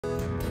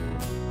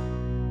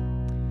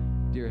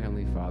dear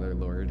Heavenly Father,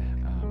 Lord,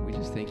 we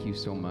just thank you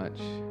so much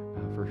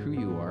for who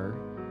you are,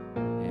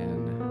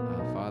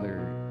 and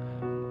Father,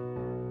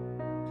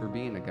 for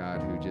being a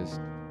God who just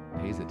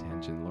pays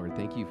attention. Lord,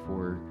 thank you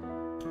for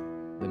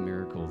the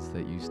miracles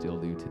that you still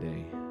do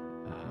today.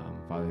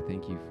 Father,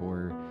 thank you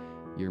for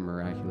your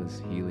miraculous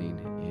healing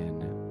in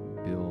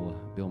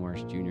Bill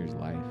Marsh Jr.'s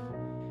life.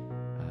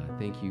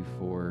 Thank you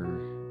for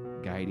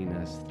guiding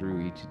us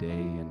through each day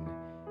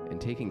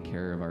and taking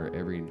care of our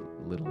every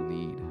little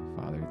need,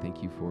 Father.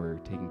 Thank you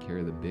for taking care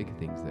of the big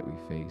things that we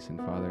face. And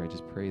Father, I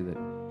just pray that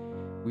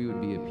we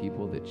would be a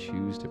people that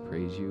choose to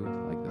praise you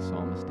like the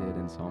psalmist did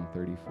in Psalm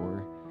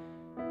 34,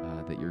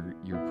 that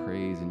your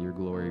praise and your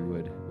glory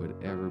would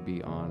ever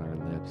be on our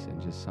lips, and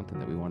just something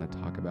that we want to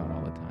talk about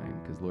all the time.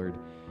 Because Lord,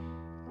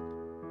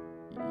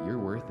 you're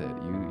worth it.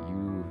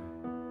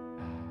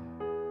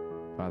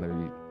 Father,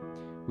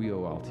 we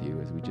owe all to you,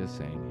 as we just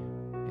sang.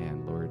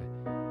 And Lord,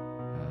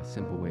 a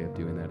simple way of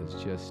doing that is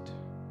just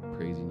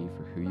praising you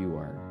for who you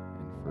are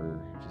and for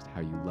just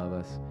how you love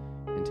us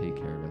and take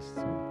care of us.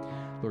 So,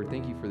 Lord,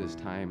 thank you for this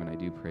time, and I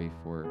do pray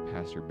for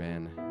Pastor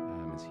Ben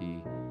as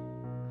he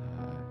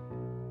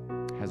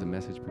has a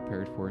message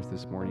prepared for us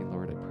this morning.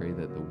 Lord, I pray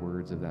that the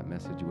words of that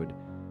message would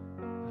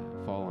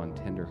fall on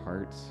tender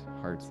hearts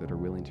that are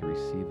willing to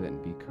receive it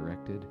and be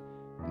corrected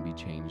and be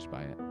changed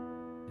by it.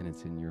 And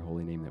it's in your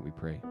holy name that we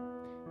pray.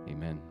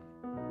 Amen.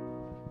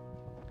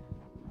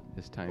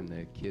 This time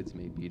the kids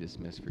may be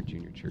dismissed for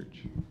junior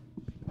church.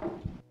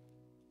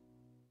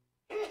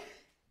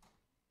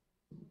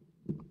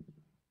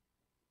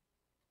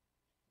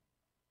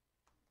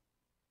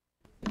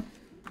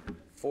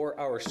 For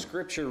our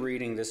scripture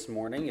reading this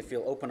morning, if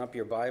you'll open up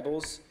your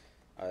Bibles,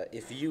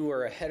 if you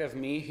were ahead of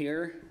me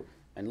here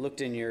and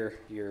looked in your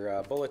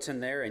bulletin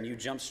there and you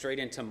jumped straight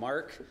into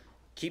Mark,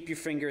 keep your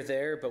finger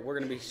there, but we're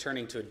going to be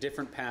turning to a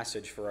different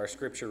passage for our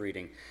scripture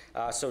reading.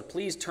 So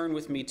please turn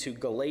with me to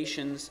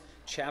Galatians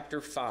chapter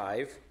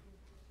 5.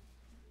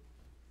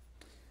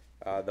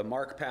 The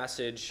Mark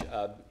passage,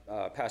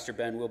 Pastor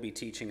Ben will be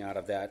teaching out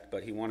of that,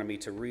 but he wanted me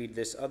to read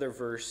this other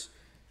verse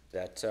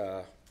that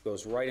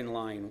goes right in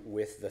line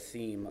with the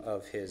theme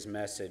of his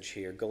message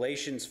here.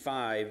 Galatians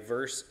 5,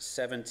 verse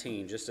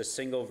 17, just a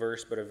single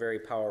verse, but a very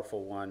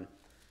powerful one.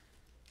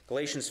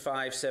 Galatians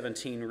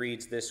 5:17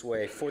 reads this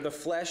way: "For the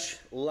flesh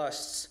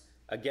lusts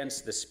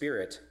against the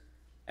Spirit,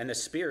 and the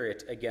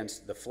Spirit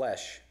against the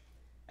flesh.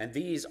 And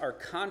these are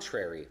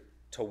contrary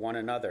to one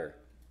another,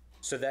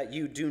 so that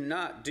you do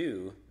not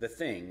do the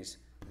things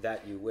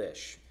that you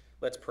wish."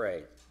 Let's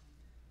pray.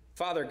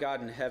 Father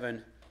God in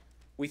heaven,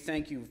 we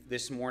thank you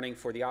this morning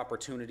for the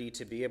opportunity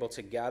to be able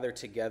to gather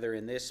together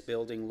in this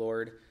building,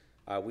 Lord.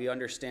 We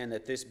understand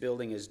that this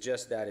building is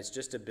just that. It's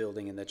just a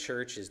building, and the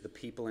church is the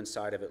people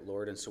inside of it,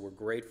 Lord. And so we're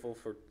grateful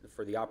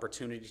for the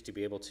opportunity to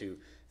be able to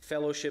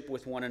fellowship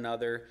with one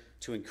another,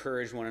 to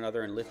encourage one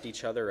another and lift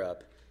each other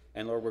up.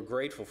 And Lord, we're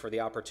grateful for the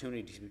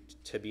opportunity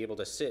to be able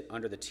to sit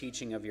under the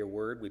teaching of your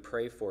word. We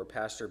pray for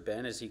Pastor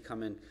Ben as he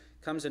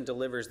comes and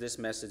delivers this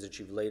message that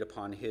you've laid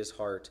upon his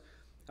heart.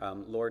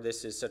 Lord,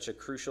 this is such a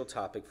crucial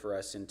topic for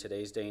us in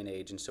today's day and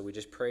age, and so we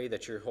just pray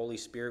that your Holy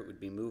Spirit would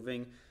be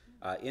moving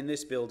in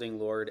this building,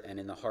 Lord, and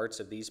in the hearts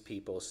of these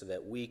people so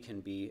that we can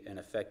be an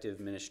effective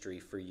ministry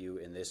for you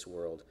in this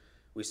world.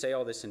 We say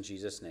all this in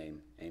Jesus'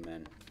 name.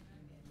 Amen.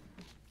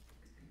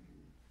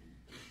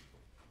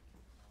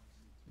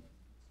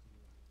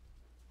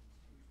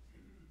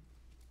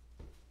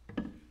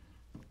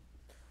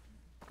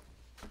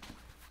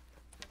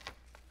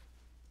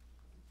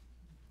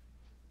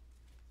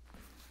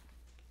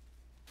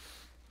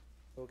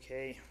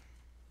 Okay.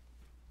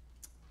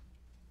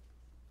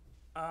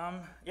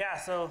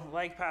 So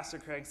like Pastor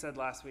Craig said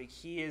last week,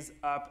 he is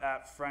up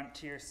at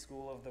Frontier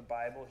School of the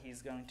Bible.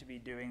 He's going to be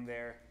doing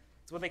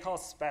it's what they call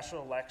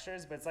special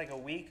lectures, but it's like a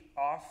week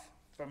off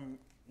from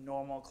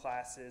normal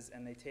classes,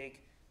 and they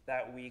take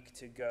that week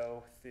to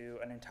go through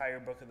an entire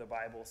book of the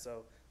Bible.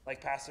 So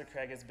like Pastor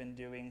Craig has been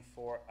doing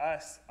for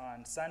us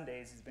on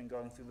Sundays, he's been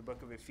going through the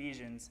book of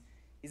Ephesians.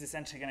 He's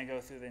essentially going to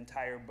go through the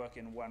entire book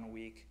in 1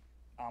 week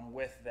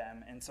with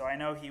them. And so I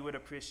know he would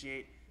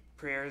appreciate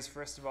prayers,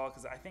 first of all,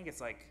 because I think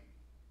it's like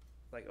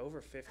over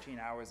 15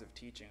 hours of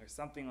teaching or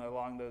something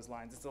along those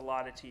lines. It's a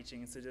lot of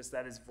teaching, so just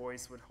that his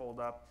voice would hold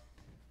up.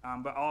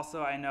 But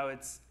also I know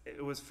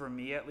it was for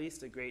me at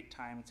least a great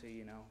time to,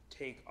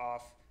 take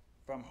off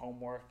from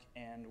homework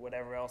and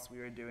whatever else we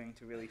were doing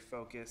to really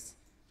focus.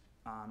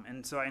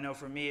 And so I know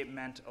for me it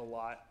meant a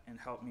lot and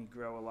helped me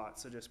grow a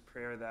lot. So just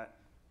prayer that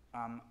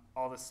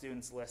all the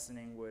students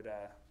listening would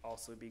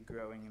also be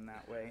growing in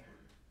that way.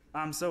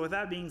 So with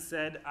that being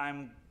said,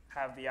 I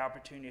have the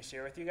opportunity to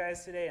share with you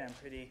guys today, and I'm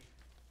pretty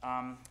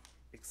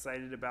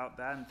excited about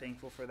that and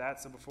thankful for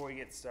that. So before we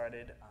get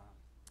started,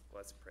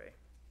 let's pray.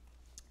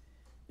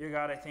 Dear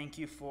God, I thank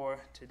you for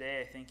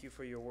today. I thank you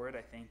for your word.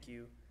 I thank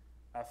you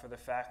for the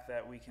fact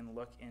that we can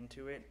look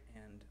into it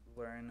and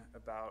learn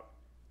about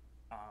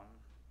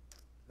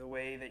the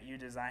way that you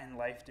design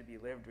life to be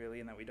lived,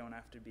 really, and that we don't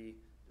have to be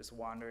just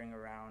wandering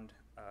around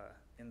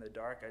in the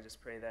dark. I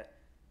just pray that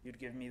you'd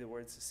give me the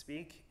words to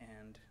speak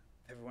and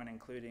everyone,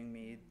 including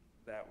me,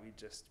 that we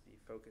just be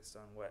focused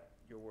on what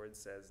your word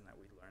says and that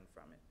we learn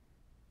from it.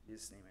 In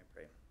Jesus' name I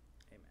pray.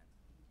 Amen.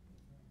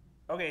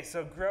 Okay,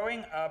 so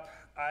growing up,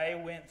 I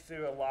went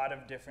through a lot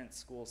of different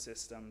school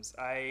systems.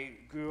 I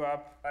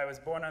was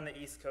born on the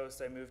East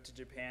Coast. I moved to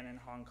Japan and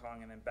Hong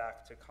Kong and then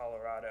back to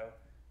Colorado.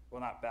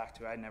 Well, not back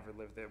to, I never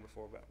lived there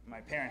before, but my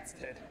parents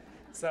did.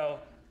 So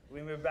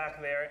we moved back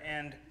there,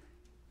 and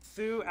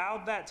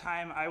throughout that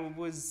time, I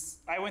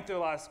went through a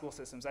lot of school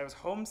systems. I was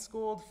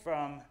homeschooled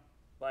from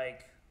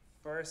like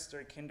first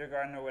or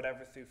kindergarten or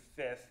whatever through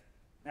fifth.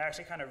 And I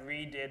actually kind of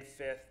redid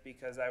fifth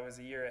because I was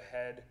a year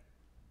ahead,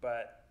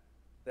 but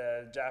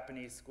the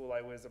Japanese school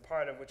I was a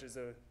part of, which is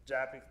a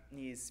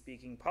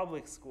Japanese-speaking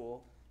public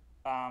school,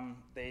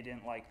 they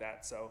didn't like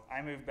that. So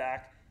I moved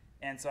back,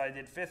 and so I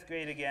did fifth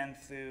grade again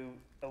through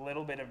a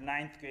little bit of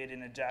ninth grade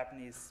in a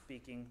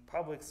Japanese-speaking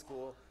public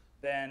school.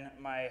 Then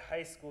my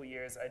high school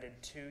years, I did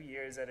 2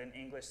 years at an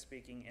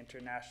English-speaking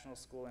international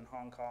school in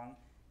Hong Kong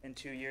and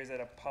 2 years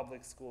at a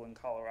public school in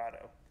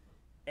Colorado.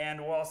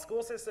 And while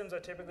school systems are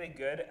typically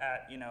good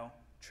at,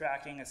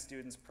 tracking a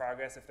student's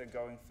progress if they're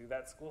going through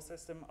that school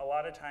system, a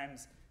lot of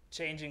times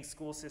changing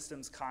school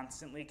systems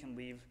constantly can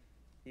leave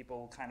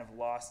people kind of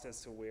lost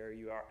as to where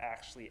you are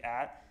actually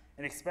at.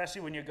 And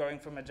especially when you're going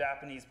from a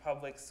Japanese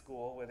public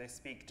school where they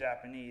speak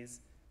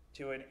Japanese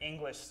to an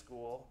English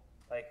school,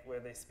 like where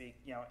they speak,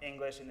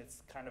 English and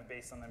it's kind of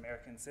based on the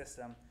American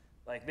system,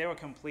 like they were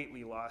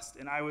completely lost.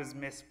 And I was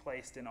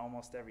misplaced in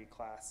almost every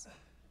class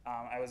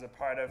I was a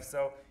part of.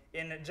 So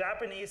in a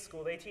Japanese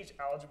school, they teach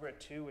Algebra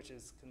 2, which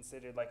is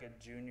considered like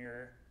a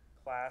junior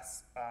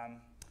class.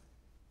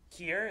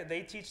 Here,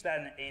 they teach that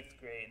in 8th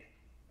grade.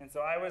 And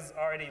so I was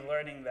already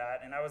learning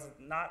that, and I was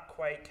not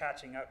quite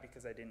catching up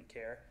because I didn't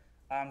care.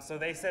 So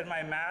they said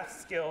my math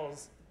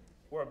skills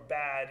were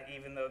bad,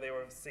 even though they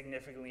were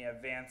significantly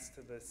advanced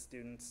to the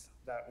students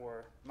that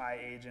were my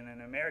age in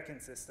an American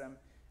system.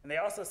 And they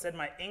also said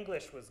my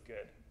English was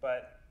good.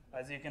 But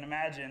as you can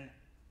imagine,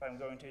 if I'm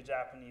going to a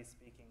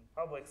Japanese-speaking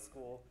public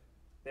school,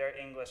 their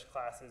English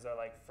classes are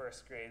like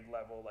first grade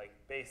level, like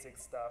basic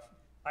stuff.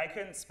 I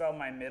couldn't spell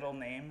my middle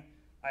name.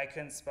 I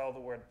couldn't spell the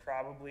word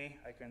probably.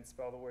 I couldn't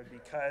spell the word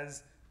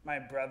because. My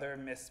brother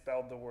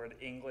misspelled the word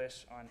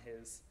English on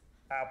his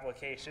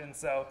application.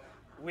 So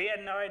we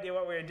had no idea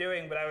what we were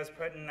doing, but I was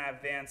put in an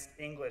advanced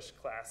English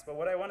class. But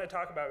what I want to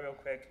talk about real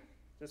quick,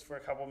 just for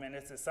a couple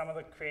minutes, is some of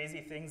the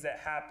crazy things that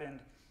happened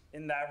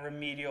in that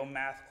remedial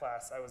math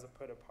class I was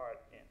put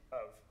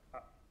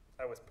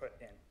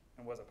in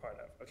and was a part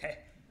of, okay?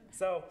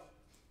 So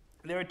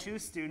there were 2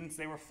 students.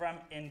 They were from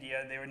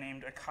India. They were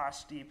named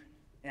Akashdeep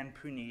and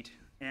Puneet,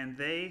 and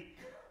they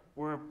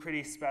were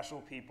pretty special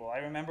people. I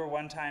remember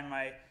one time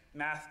my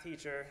math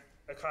teacher,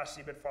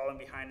 Akashdeep, had fallen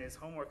behind his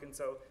homework, and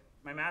so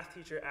my math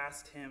teacher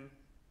asked him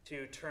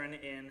to turn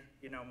in,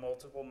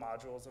 multiple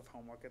modules of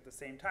homework at the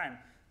same time.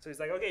 So he's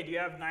like, okay, do you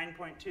have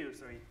 9.2?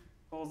 So he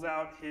pulls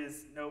out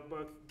his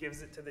notebook,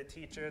 gives it to the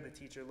teacher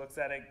looks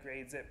at it,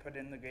 grades it, put it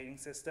in the grading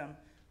system,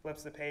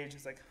 flips the page,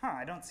 he's like,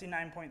 I don't see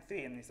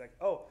 9.3. And he's like,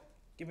 oh,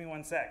 give me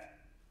 1 sec.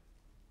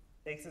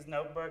 Takes his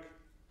notebook,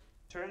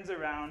 turns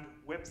around,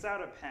 whips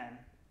out a pen,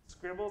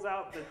 scribbles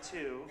out the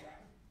 2,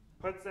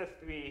 puts a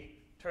 3,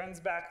 turns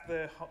back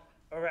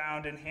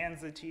around and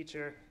hands the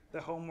teacher the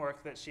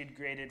homework that she'd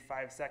graded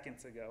 5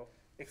 seconds ago,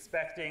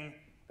 expecting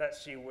that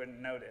she wouldn't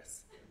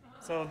notice.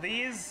 So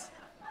these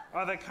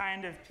are the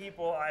kind of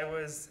people I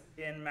was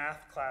in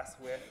math class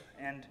with,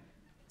 and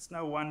it's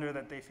no wonder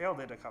that they failed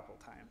it a couple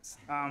times.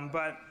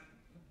 But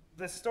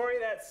the story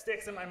that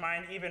sticks in my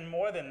mind even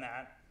more than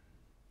that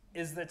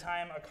is the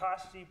time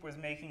Akashdeep was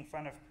making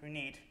fun of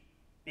Puneet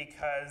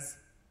because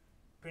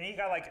Puneet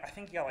got I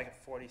think he got a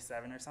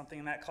 47 or something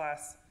in that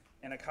class,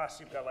 and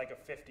Akashdeep got a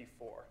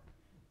 54.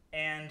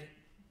 And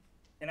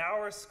in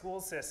our school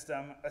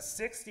system, a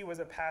 60 was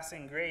a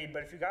passing grade,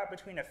 but if you got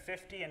between a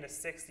 50 and a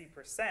 60%,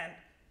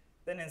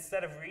 then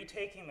instead of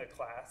retaking the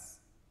class,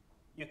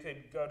 you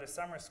could go to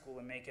summer school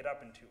and make it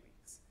up in 2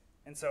 weeks.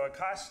 And so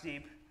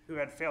Akashdeep, who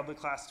had failed the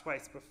class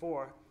twice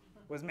before,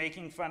 was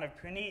making fun of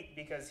Puneet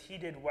because he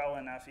did well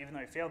enough, even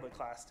though he failed the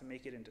class, to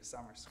make it into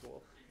summer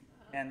school.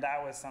 And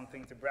that was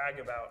something to brag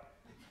about.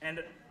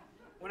 And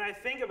when I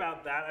think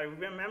about that, I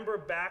remember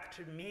back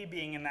to me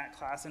being in that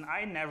class, and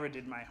I never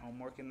did my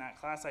homework in that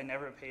class. I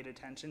never paid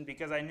attention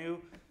because I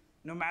knew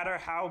no matter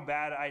how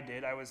bad I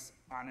did, I was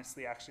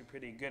honestly actually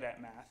pretty good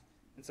at math.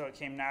 And so it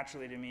came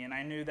naturally to me. And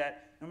I knew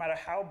that no matter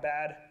how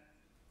bad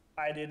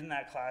I did in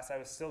that class, I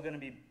was still going to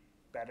be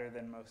better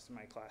than most of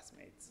my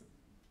classmates.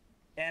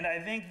 And I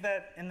think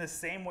that in the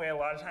same way, a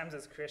lot of times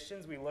as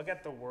Christians, we look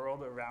at the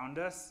world around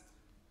us,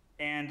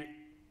 and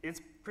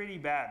it's pretty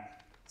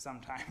bad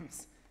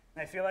sometimes.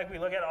 And I feel like we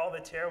look at all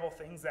the terrible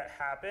things that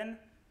happen,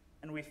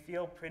 and we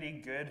feel pretty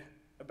good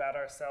about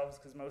ourselves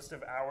because most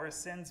of our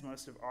sins,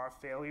 most of our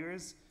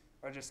failures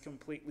are just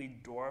completely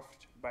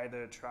dwarfed by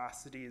the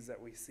atrocities that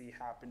we see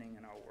happening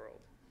in our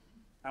world.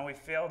 And we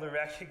fail to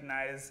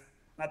recognize,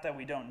 not that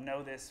we don't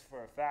know this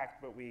for a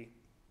fact, but we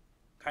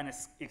kind of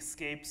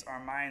escapes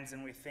our minds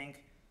and we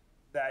think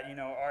that,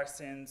 our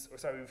sins,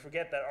 we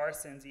forget that our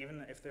sins,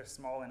 even if they're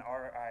small in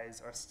our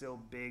eyes, are still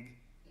big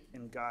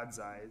in God's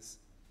eyes.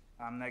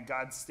 That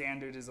God's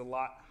standard is a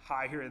lot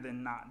higher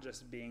than not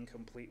just being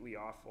completely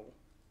awful.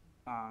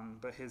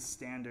 But his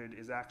standard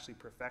is actually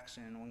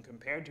perfection. And when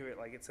compared to it,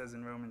 like it says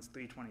in Romans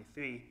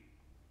 3:23,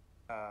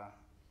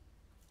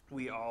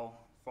 we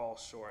all fall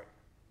short.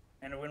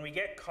 And when we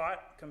get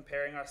caught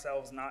comparing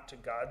ourselves not to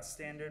God's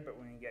standard, but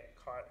when we get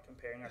caught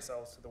comparing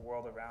ourselves to the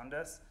world around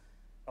us,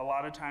 a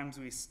lot of times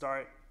we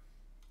start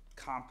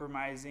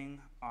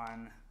compromising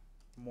on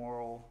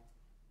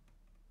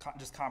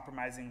just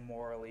compromising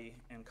morally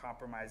and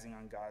compromising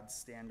on God's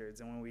standards.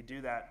 And when we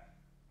do that,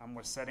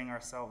 we're setting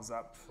ourselves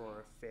up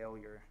for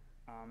failure.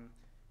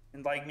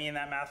 And like me in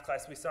that math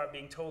class, we start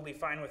being totally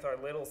fine with our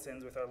little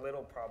sins, with our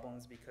little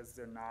problems, because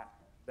they're not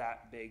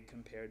that big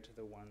compared to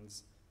the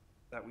ones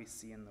that we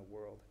see in the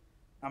world.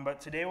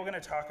 But today we're going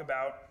to talk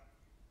about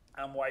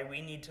why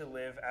we need to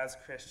live as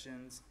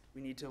Christians.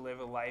 We need to live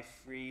a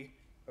life free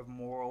of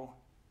moral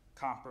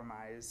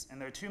compromise.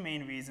 And there are two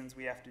main reasons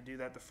we have to do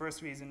that. The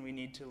first reason we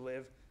need to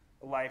live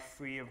a life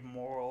free of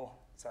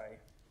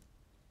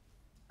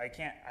I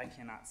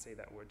cannot say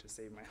that word to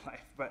save my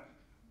life, but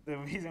the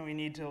reason we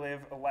need to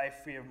live a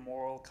life free of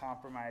moral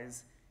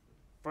compromise,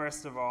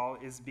 first of all,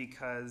 is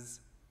because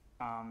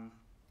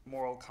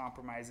moral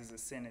compromise is a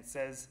sin. It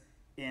says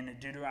in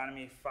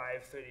Deuteronomy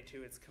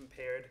 5:32, it's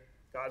compared,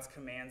 God's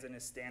commands and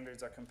his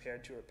standards are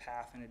compared to a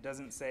path, and it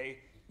doesn't say,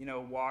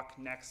 walk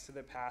next to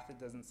the path. It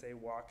doesn't say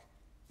walk,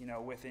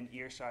 within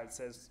earshot. It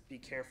says be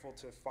careful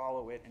to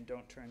follow it and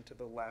don't turn to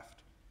the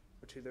left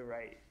or to the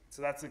right.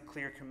 So that's a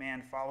clear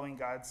command, following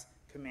God's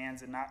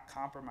commands and not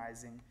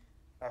compromising.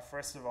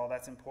 First of all,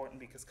 that's important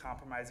because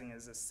compromising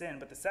is a sin.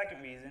 But the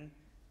second reason,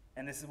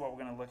 and this is what we're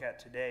going to look at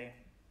today,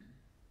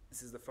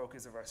 this is the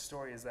focus of our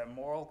story, is that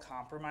moral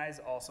compromise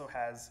also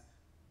has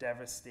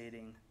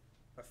devastating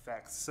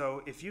effects.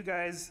 So if you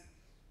guys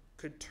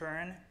could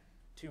turn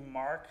to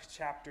Mark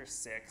chapter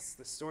 6,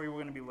 the story we're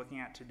going to be looking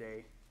at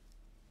today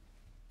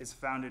is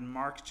found in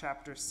Mark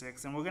chapter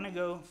 6. And we're going to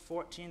go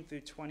 14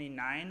 through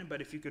 29,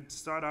 but if you could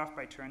start off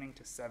by turning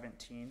to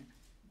 17,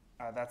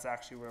 that's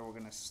actually where we're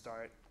going to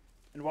start.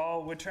 And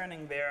while we're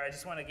turning there, I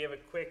just want to give a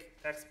quick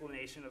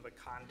explanation of the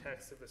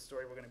context of the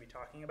story we're going to be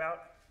talking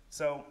about.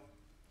 So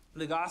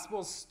the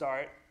Gospels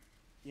start,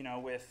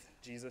 with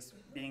Jesus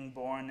being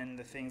born and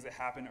the things that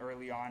happen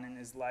early on in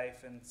his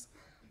life, and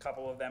a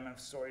couple of them have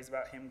stories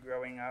about him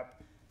growing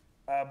up.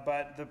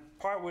 But the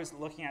part we're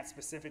looking at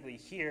specifically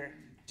here,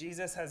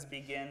 Jesus has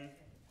begun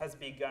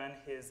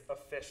his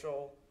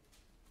official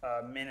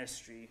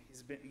ministry.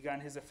 He's begun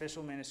his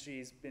official ministry.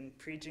 He's been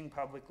preaching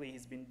publicly.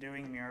 He's been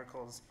doing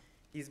miracles.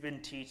 He's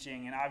been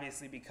teaching, and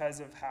obviously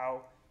because of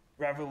how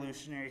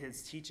revolutionary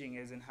his teaching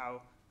is and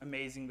how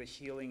amazing the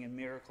healing and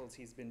miracles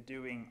he's been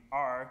doing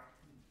are,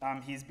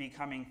 he's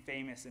becoming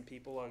famous, and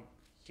people are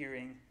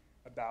hearing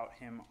about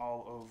him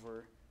all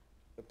over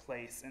the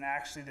place. And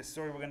actually the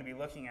story we're going to be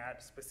looking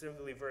at,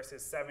 specifically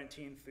verses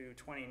 17 through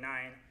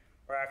 29,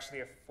 are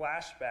actually a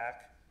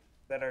flashback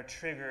that are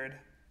triggered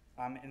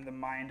in the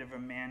mind of a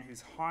man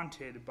who's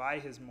haunted by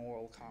his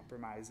moral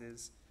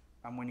compromises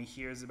when he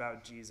hears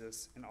about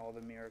Jesus and all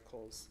the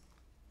miracles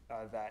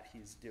that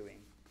he's doing.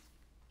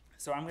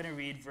 So I'm going to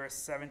read verse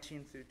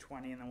 17 through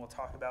 20, and then we'll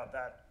talk about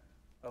that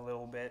a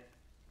little bit.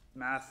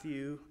 Mark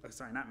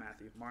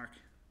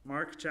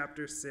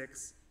chapter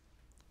 6,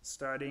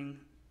 starting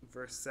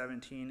verse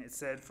 17. It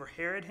said, "For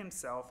Herod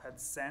himself had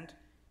sent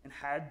and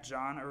had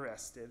John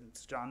arrested,"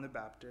 it's John the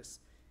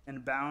Baptist,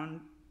 and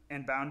bound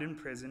in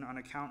prison on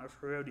account of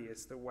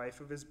Herodias, the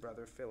wife of his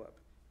brother Philip,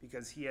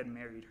 because he had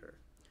married her.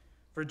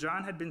 For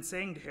John had been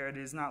saying to Herod,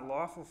 "It is not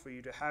lawful for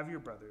you to have your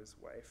brother's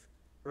wife."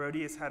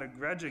 Herodias had a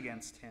grudge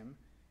against him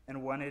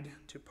and wanted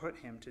to put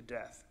him to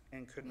death,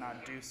 and could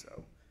not do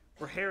so.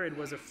 For Herod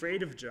was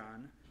afraid of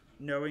John,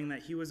 knowing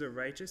that he was a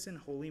righteous and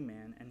holy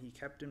man, and he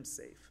kept him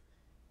safe.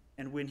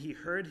 And when he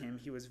heard him,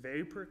 he was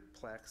very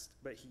perplexed,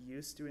 but he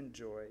used to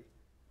enjoy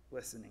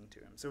listening to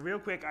him. So real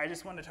quick, I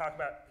just want to talk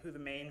about who the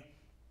main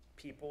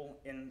people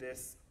in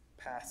this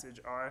passage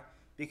are,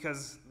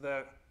 because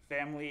the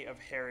family of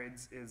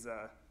Herods is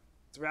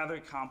it's rather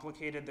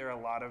complicated. There are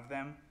a lot of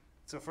them.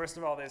 So first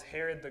of all, there's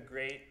Herod the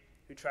Great,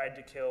 who tried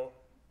to kill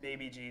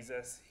baby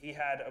Jesus. He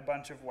had a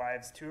bunch of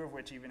wives, 2 of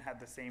which even had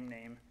the same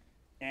name.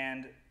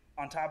 And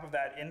on top of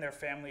that, in their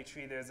family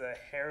tree, there's a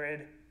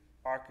Herod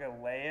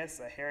Archelaus,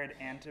 a Herod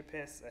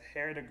Antipas, a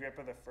Herod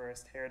Agrippa I,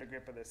 Herod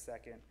Agrippa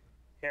II,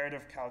 Herod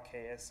of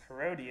Chalcaeus,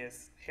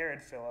 Herodias,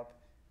 Herod Philip,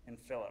 and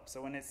Philip.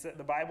 So when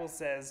the Bible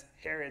says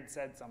Herod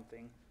said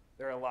something,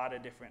 there are a lot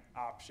of different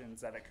options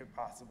that it could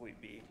possibly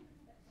be.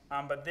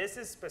 But this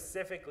is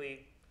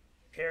specifically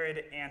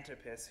Herod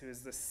Antipas, who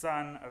is the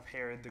son of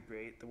Herod the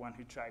Great, the one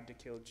who tried to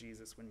kill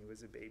Jesus when he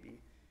was a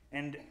baby.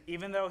 And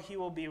even though he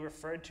will be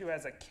referred to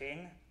as a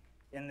king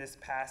in this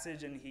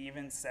passage, and he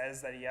even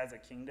says that he has a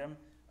kingdom,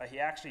 he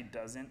actually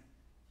doesn't.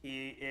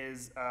 He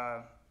is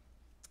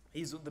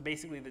he's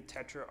basically the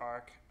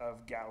tetrarch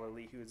of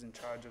Galilee, who is in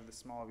charge of the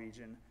small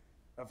region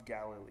of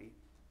Galilee.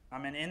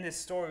 And in this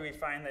story, we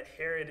find that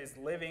Herod is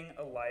living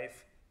a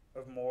life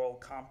of moral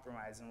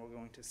compromise, and we're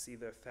going to see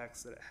the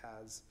effects that it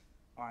has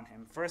on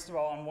him. First of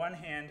all, on one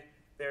hand,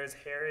 there is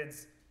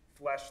Herod's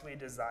fleshly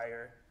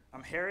desire.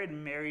 Herod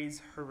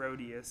marries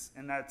Herodias,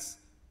 and that's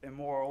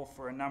immoral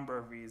for a number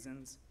of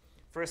reasons.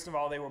 First of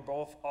all, they were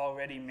both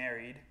already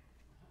married,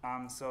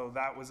 so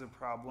that was a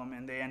problem,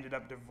 and they ended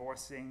up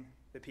divorcing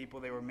the people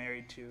they were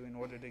married to in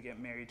order to get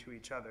married to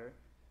each other.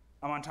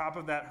 On top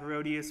of that,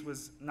 Herodias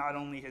was not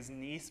only his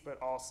niece, but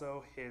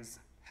also his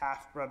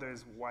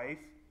half-brother's wife,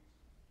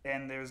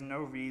 and there's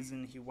no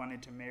reason he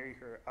wanted to marry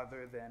her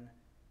other than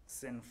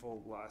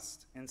sinful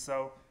lust. And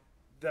so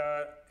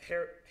the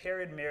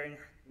Herod marrying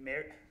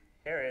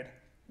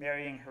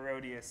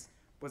Herodias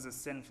was a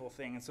sinful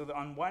thing. And so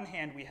on one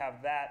hand, we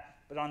have that,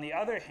 but on the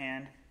other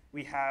hand,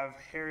 we have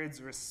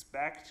Herod's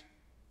respect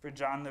for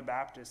John the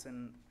Baptist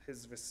and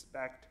his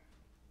respect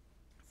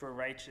for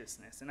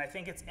righteousness. And I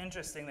think it's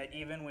interesting that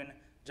even when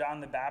John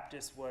the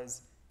Baptist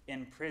was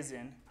in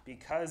prison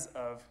because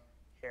of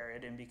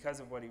Herod and because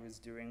of what he was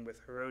doing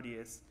with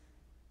Herodias,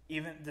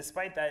 even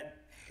despite that,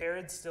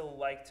 Herod still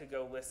liked to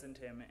go listen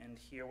to him and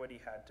hear what he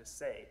had to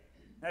say.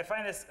 And I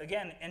find this,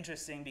 again,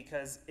 interesting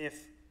because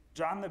if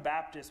John the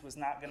Baptist was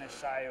not going to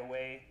shy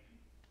away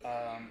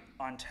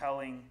on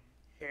telling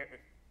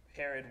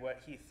Herod what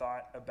he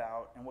thought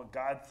about and what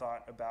God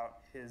thought about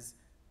his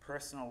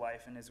personal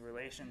life and his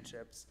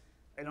relationships,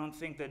 I don't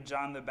think that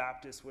John the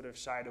Baptist would have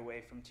shied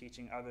away from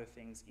teaching other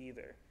things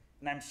either.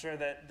 And I'm sure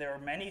that there are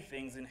many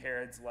things in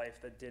Herod's life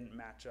that didn't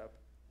match up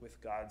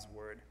with God's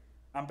word.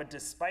 But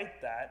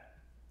despite that,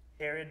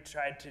 Herod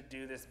tried to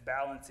do this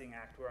balancing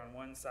act where on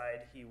one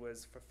side he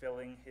was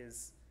fulfilling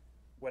his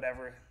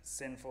whatever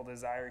sinful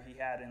desire he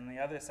had, and on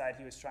the other side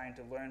he was trying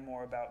to learn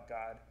more about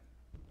God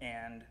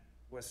and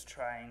was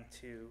trying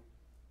to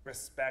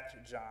respect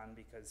John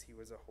because he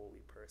was a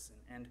holy person.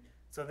 And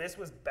so this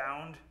was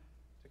bound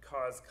to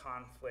cause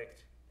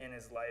conflict in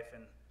his life,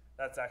 and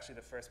that's actually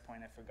the first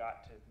point I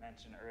forgot to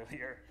mention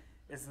earlier,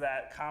 is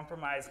that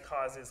compromise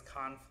causes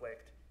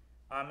conflict.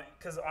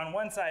 Because on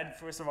one side,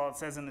 first of all, it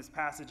says in this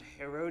passage,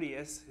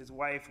 Herodias, his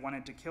wife,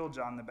 wanted to kill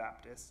John the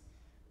Baptist.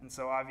 And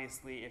so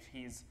obviously if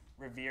he's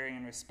revering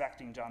and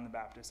respecting John the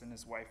Baptist and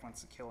his wife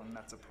wants to kill him,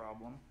 that's a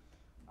problem.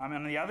 And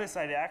on the other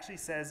side, it actually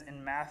says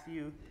in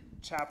Matthew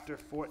chapter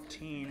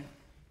 14,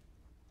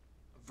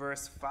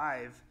 verse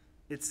 5,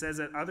 it says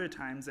at other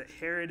times that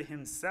Herod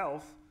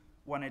himself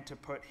wanted to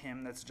put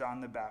him, that's John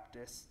the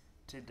Baptist,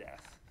 to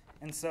death.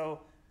 And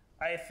so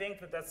I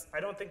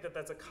don't think that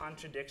that's a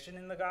contradiction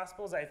in the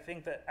Gospels. I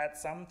think that at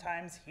some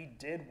times he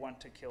did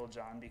want to kill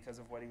John because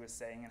of what he was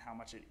saying and how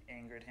much it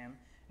angered him.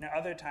 And at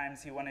other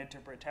times he wanted to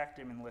protect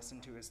him and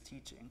listen to his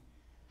teaching.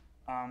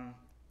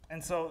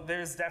 And so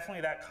there's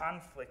definitely that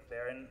conflict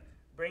there. And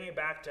bring it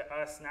back to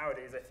us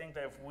nowadays, I think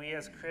that if we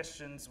as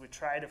Christians would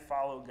try to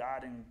follow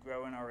God and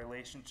grow in our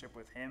relationship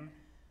with him,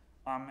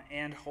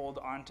 and hold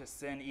on to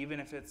sin, even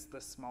if it's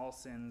the small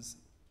sins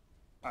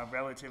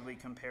relatively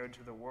compared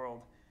to the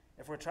world,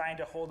 if we're trying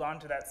to hold on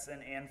to that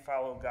sin and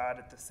follow God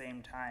at the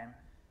same time,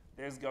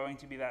 there's going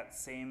to be that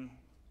same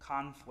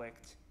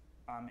conflict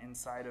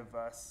inside of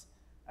us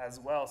as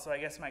well. So I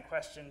guess my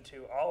question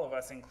to all of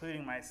us,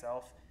 including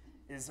myself,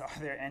 is are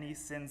there any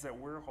sins that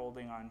we're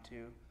holding on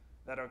to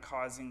that are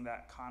causing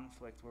that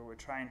conflict where we're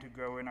trying to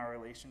grow in our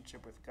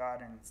relationship with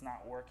God and it's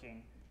not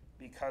working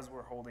because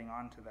we're holding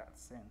on to that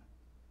sin?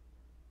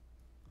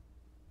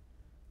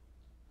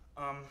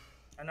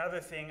 Another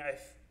thing I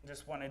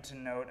just wanted to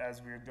note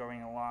as we were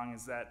going along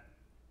is that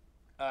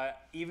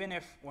even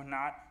if we're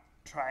not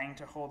trying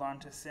to hold on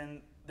to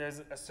sin,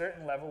 there's a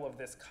certain level of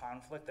this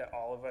conflict that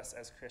all of us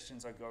as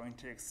Christians are going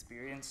to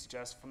experience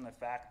just from the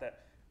fact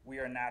that we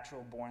are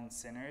natural-born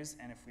sinners,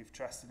 and if we've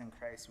trusted in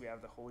Christ, we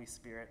have the Holy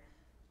Spirit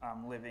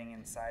living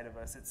inside of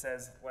us. It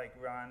says, like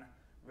Ron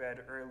read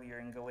earlier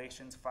in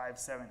Galatians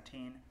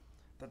 5:17,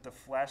 that the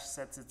flesh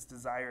sets its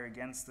desire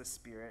against the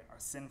Spirit, our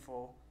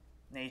sinful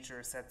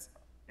nature sets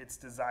its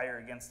desire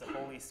against the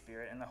Holy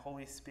Spirit, and the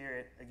Holy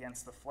Spirit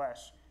against the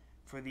flesh.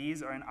 For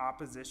these are in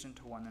opposition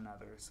to one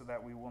another, so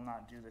that we will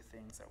not do the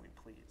things that we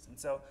please. And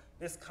so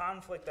this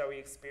conflict that we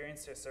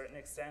experience to a certain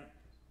extent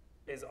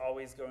is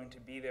always going to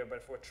be there, but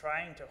if we're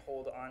trying to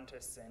hold on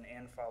to sin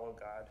and follow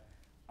God,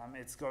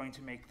 it's going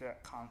to make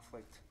that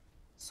conflict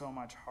so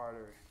much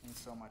harder and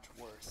so much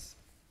worse.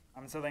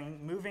 So then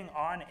moving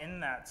on in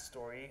that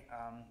story,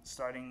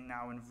 starting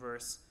now in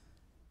verse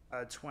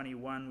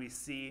 21, we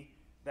see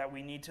that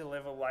we need to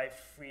live a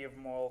life free of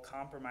moral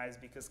compromise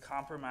because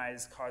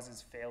compromise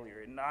causes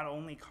failure. It not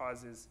only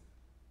causes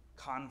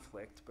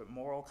conflict, but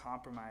moral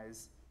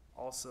compromise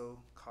also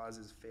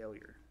causes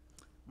failure.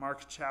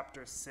 Mark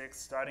chapter 6,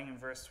 starting in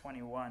verse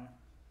 21,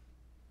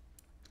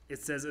 it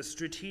says, "A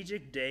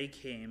strategic day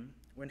came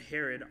when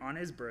Herod, on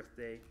his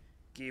birthday,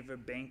 gave a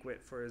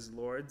banquet for his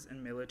lords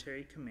and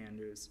military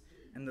commanders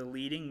and the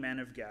leading men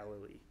of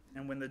Galilee.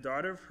 And when the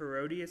daughter of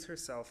Herodias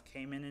herself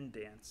came in and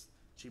danced,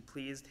 she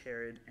pleased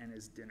Herod and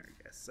his dinner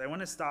guests." So I want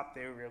to stop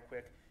there real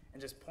quick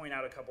and just point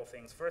out a couple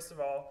things. First of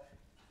all,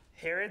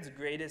 Herod's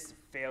greatest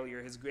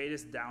failure, his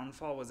greatest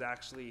downfall, was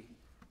actually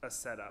a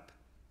setup.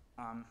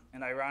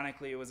 And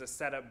ironically, it was a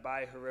setup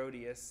by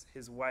Herodias,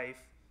 his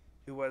wife,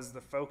 who was the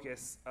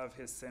focus of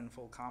his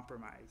sinful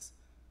compromise.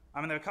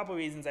 And there are a couple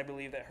reasons I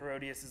believe that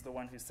Herodias is the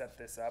one who set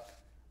this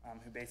up,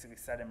 who basically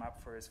set him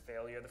up for his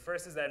failure. The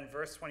first is that in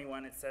verse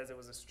 21 it says it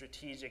was a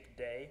strategic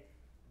day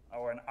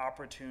or an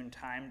opportune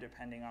time,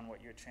 depending on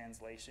what your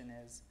translation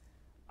is.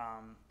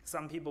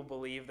 Some people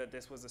believe that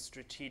this was a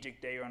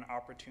strategic day or an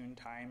opportune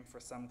time for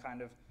some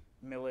kind of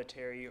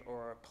military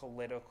or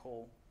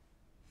political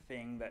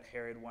thing that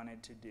Herod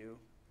wanted to do.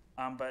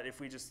 But if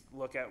we just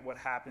look at what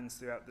happens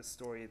throughout the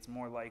story, it's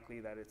more likely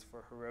that it's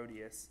for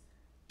Herodias.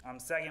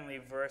 Secondly,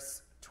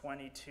 verse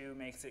 22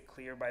 makes it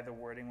clear by the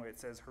wording where it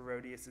says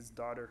Herodias'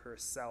 daughter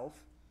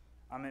herself.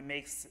 It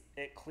makes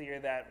it clear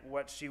that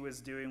what she was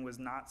doing was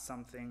not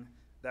something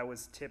that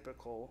was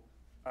typical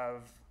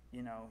of,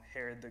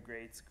 Herod the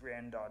Great's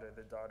granddaughter,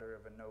 the daughter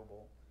of a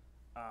noble.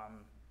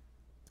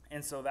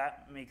 And so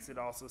that makes it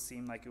also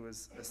seem like it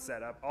was a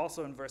setup.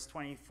 Also in verse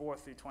 24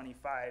 through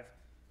 25,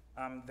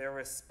 their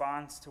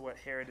response to what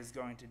Herod is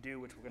going to do,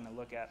 which we're going to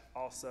look at,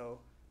 also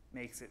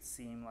makes it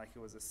seem like it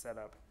was a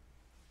setup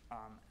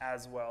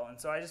as well. And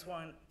so I just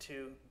want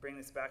to bring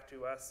this back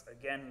to us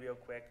again real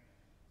quick,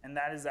 and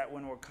that is that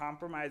when we're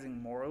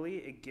compromising morally,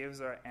 it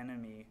gives our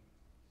enemy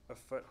a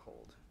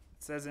foothold.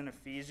 It says in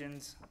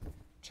Ephesians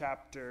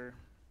chapter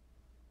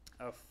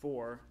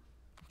 4,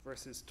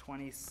 verses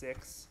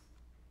 26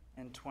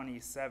 and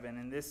 27,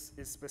 and this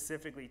is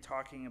specifically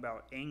talking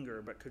about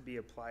anger, but could be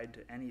applied to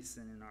any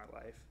sin in our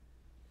life.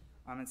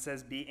 It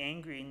says, "Be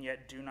angry and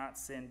yet do not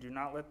sin. Do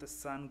not let the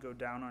sun go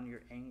down on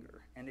your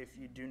anger. And if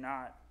you do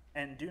not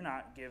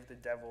give the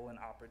devil an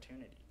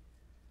opportunity."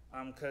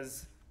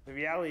 Because the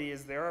reality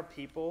is there are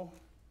people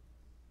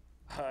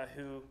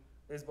who,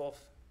 there's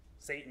both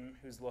Satan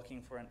who's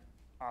looking for an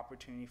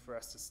opportunity for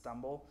us to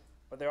stumble,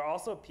 but there are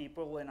also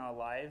people in our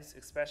lives,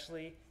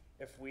 especially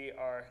if we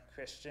are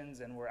Christians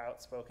and we're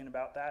outspoken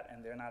about that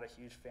and they're not a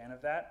huge fan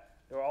of that,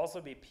 there will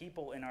also be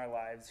people in our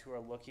lives who are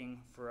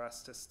looking for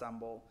us to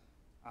stumble,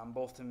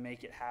 both to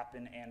make it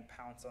happen and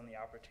pounce on the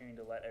opportunity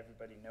to let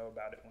everybody know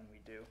about it when we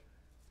do.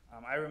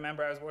 I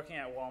remember I was working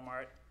at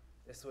Walmart.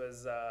 This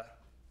was a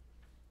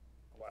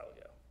while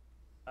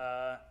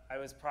ago. It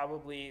was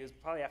probably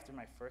after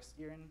my first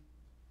year in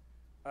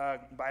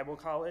Bible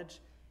college,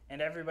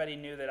 and everybody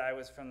knew that I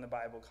was from the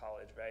Bible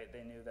college, right?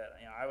 They knew that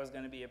I was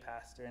going to be a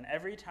pastor, and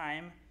every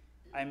time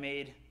I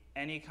made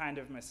any kind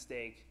of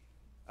mistake,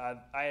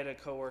 I had a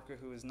coworker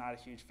who was not a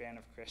huge fan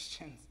of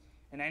Christians,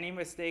 and any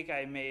mistake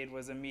I made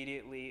was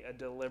immediately a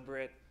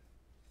deliberate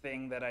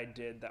thing that I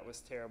did that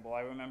was terrible.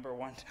 I remember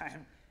one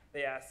time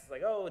they asked,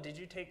 like, "Oh, did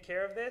you take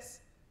care of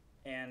this?"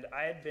 And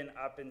I had been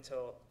up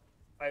until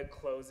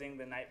closing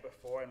the night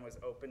before and was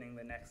opening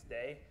the next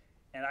day,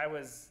 and I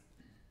was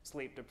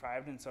sleep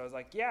deprived, and so I was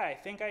like, "Yeah, I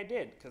think I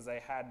did," because I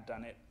had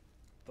done it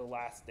the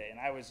last day,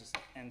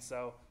 and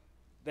so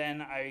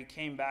then I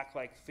came back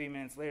like 3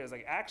 minutes later. I was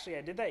like, "Actually,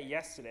 I did that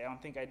yesterday. I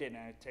don't think I did,"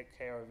 and I took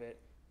care of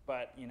it.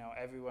 But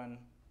everyone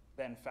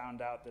then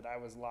found out that I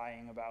was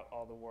lying about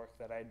all the work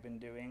that I'd been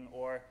doing.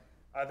 Or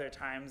other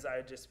times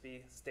I'd just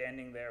be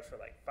standing there for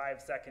like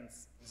 5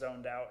 seconds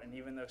zoned out, and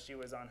even though she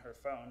was on her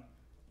phone,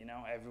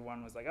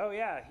 everyone was like, "Oh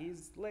yeah,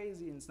 he's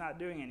lazy and it's not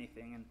doing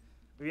anything." And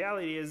the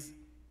reality is,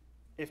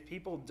 if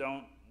people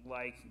don't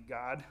like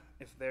God,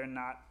 if they're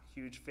not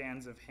huge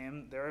fans of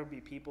him, there will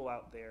be people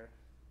out there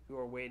who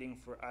are waiting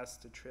for us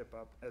to trip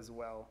up as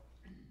well.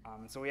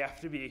 So we have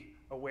to be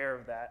aware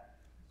of that.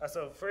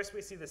 So first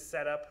we see the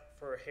setup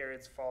for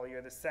Herod's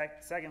failure.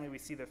 Secondly, we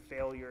see the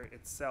failure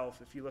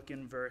itself. If you look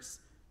in verse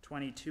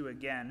 22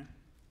 again,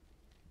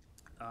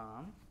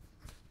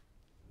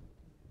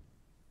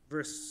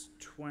 verse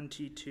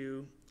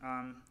 22,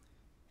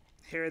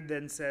 Herod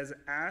then says,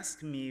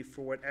 "Ask me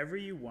for whatever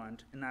you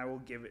want, and I will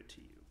give it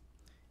to you."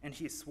 And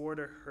he swore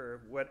to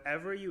her,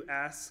 "Whatever you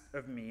ask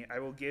of me, I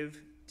will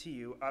give to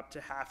you up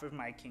to half of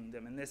my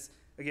kingdom." And this,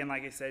 again,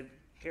 like I said,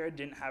 Herod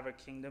didn't have a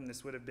kingdom.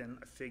 This would have been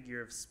a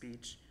figure of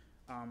speech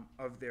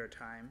of their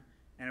time.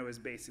 And it was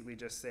basically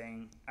just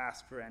saying,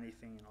 "Ask for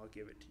anything, and I'll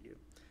give it to you."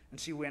 And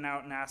she went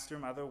out and asked her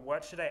mother,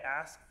 "What should I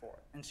ask for?"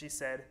 And she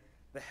said,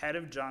 "The head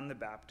of John the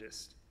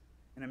Baptist."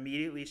 And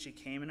immediately she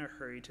came in a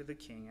hurry to the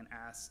king and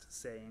asked,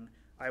 saying,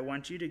 "I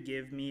want you to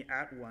give me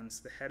at once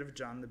the head of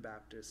John the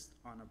Baptist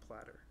on a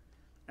platter."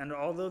 And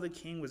although the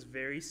king was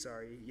very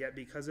sorry, yet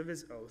because of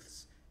his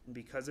oaths and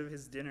because of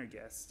his dinner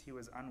guests, he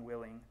was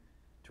unwilling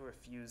to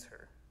refuse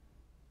her.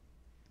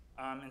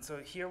 And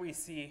so here we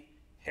see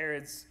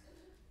Herod's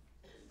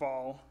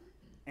fall.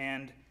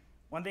 And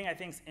one thing I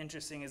think is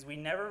interesting is we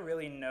never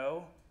really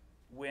know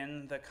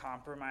when the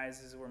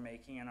compromises we're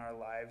making in our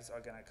lives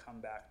are going to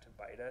come back to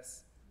bite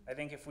us. I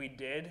think if we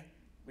did,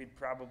 we'd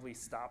probably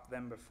stop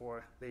them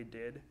before they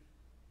did.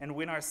 And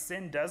when our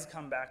sin does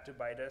come back to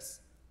bite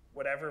us,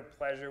 whatever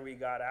pleasure we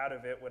got out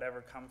of it,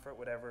 whatever comfort,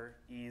 whatever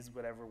ease,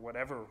 whatever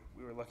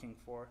we were looking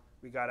for,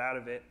 we got out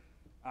of it,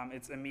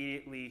 it's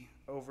immediately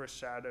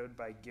overshadowed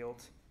by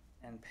guilt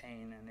and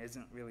pain and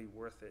isn't really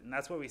worth it. And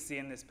that's what we see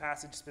in this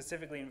passage,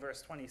 specifically in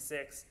verse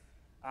 26.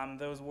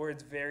 Those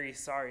words, very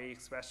sorry,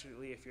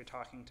 especially if you're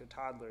talking to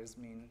toddlers,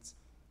 means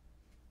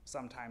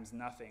sometimes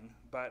nothing.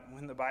 But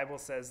when the Bible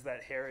says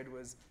that Herod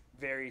was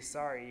very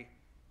sorry,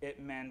 it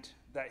meant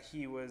that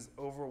he was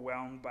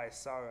overwhelmed by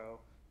sorrow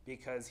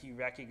because he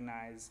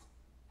recognized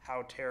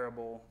how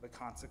terrible the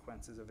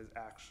consequences of his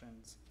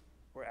actions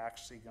were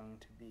actually going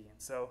to be. And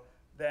so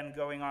then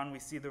going on, we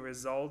see the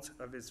result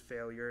of his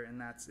failure, and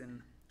that's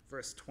in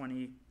verse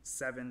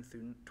 27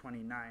 through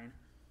 29,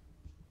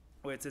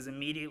 where it says,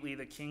 immediately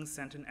the king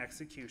sent an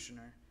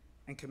executioner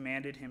and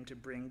commanded him to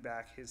bring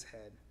back his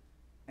head.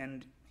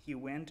 And he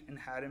went and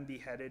had him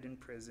beheaded in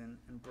prison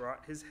and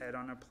brought his head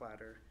on a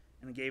platter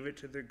and gave it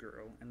to the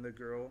girl, and the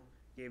girl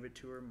gave it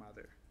to her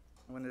mother.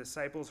 And when the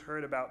disciples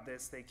heard about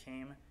this, they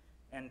came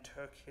and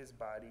took his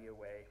body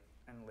away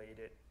and laid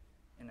it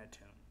in a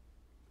tomb.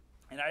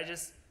 And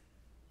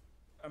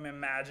I'm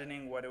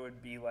imagining what it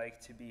would be like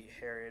to be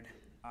Herod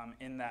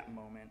in that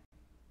moment,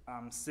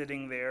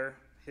 sitting there,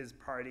 his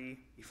party,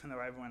 even though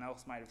everyone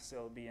else might have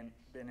still been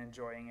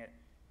enjoying it,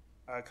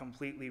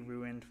 completely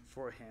ruined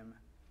for him.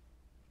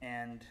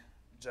 And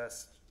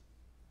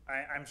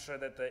I'm sure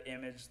that the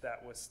image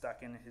that was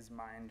stuck in his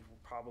mind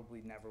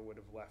probably never would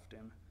have left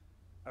him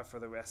for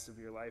the rest of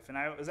your life. And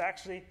I was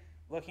actually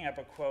looking up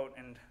a quote,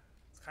 and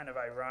it's kind of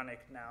ironic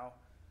now,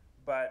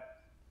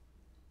 but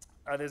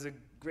there's a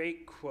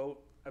great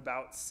quote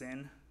about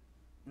sin,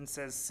 and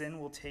says, sin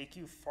will take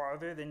you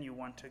farther than you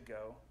want to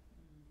go,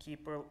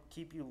 keep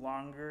you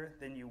longer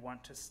than you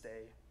want to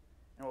stay,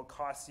 and will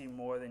cost you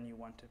more than you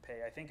want to pay.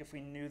 I think if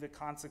we knew the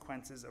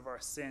consequences of our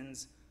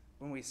sins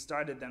when we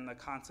started them, the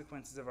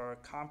consequences of our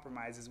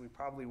compromises, we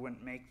probably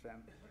wouldn't make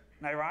them.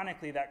 And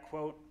ironically, that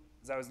quote,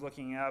 as I was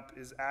looking up,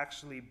 is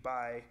actually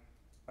by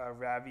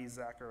Ravi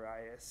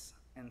Zacharias.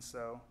 And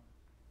so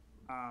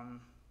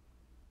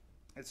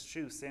it's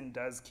true, sin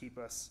does keep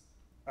us,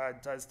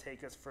 does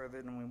take us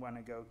further than we want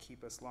to go,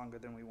 keep us longer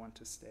than we want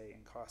to stay,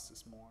 and cost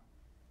us more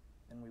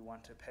than we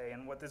want to pay.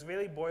 And what this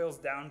really boils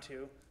down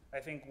to, I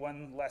think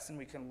one lesson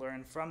we can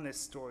learn from this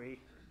story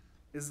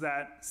is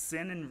that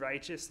sin and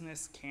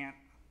righteousness can't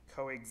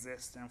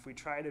coexist. And if we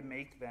try to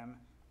make them,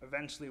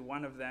 eventually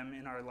one of them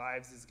in our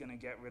lives is going to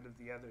get rid of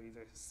the other,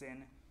 either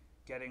sin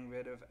getting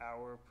rid of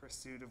our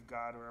pursuit of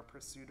God, or our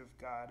pursuit of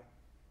God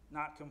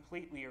not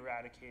completely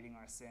eradicating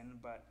our sin,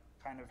 but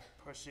kind of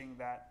pushing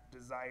that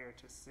desire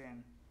to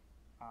sin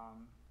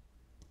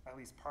at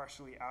least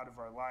partially out of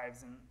our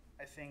lives. And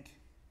I think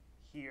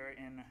here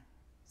in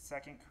 2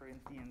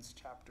 Corinthians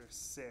chapter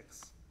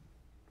 6,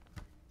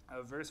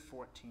 verse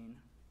 14,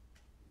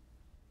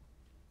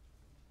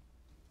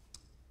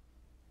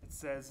 it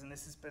says, and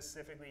this is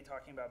specifically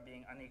talking about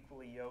being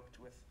unequally yoked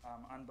with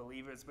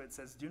unbelievers, but it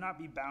says, do not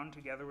be bound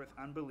together with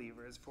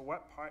unbelievers, for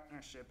what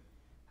partnership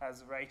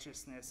has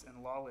righteousness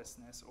and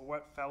lawlessness, or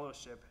what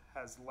fellowship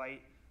has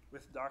light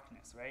with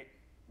darkness, right?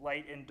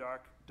 Light and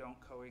dark don't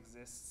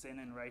coexist. Sin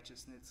and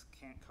righteousness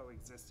can't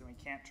coexist, and we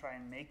can't try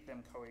and make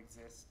them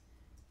coexist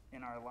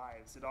in our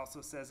lives. It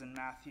also says in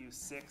Matthew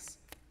 6,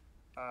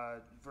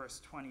 verse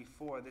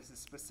 24, this is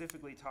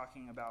specifically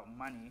talking about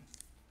money,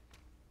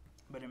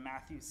 but in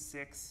Matthew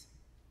 6,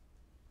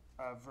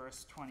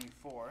 verse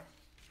 24,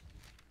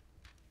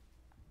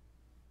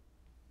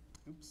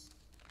 there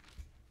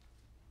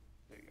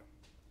you go.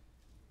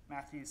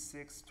 Matthew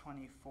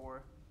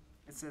 6:24,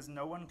 it says,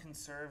 no one can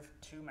serve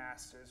two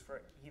masters,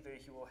 for either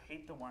he will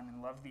hate the one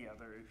and love the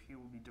other, or he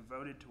will be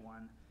devoted to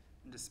one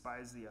and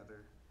despise the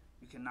other.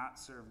 You cannot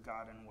serve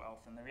God and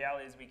wealth. And the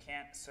reality is we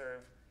can't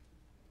serve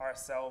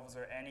ourselves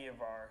or any of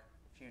our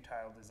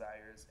futile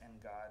desires and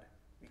God.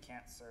 We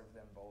can't serve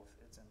them both.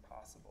 It's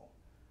impossible.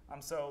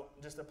 So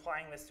just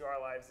applying this to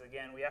our lives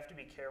again, we have to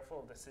be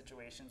careful of the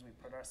situations we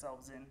put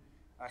ourselves in.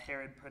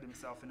 Herod put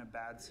himself in a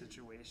bad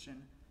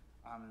situation,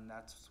 and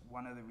that's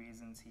one of the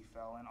reasons he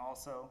fell. And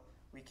also,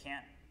 we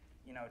can't,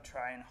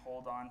 try and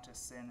hold on to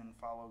sin and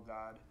follow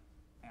God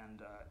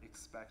and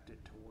expect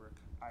it to work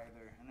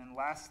either. And then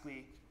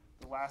lastly,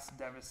 the last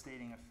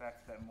devastating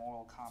effect that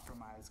moral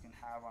compromise can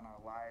have on our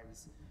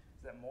lives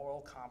is that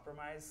moral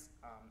compromise,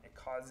 it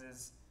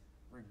causes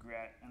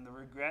regret. And the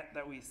regret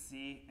that we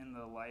see in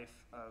the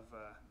life of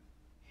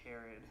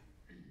Herod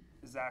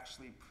is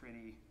actually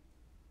pretty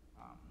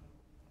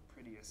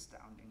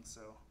astounding.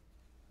 So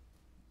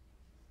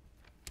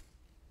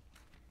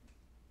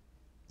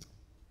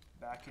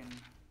back in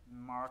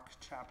Mark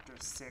chapter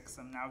 6,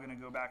 I'm now going to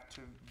go back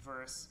to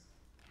verse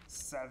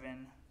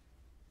 14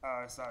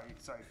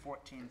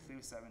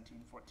 through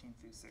 17, 14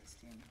 through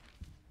 16.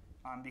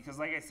 Because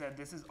like I said,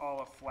 this is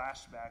all a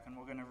flashback, and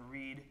we're going to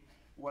read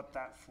what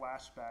that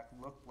flashback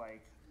looked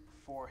like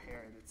for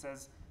Herod. It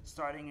says,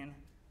 starting in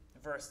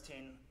verse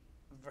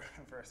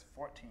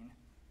 14,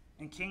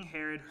 and King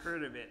Herod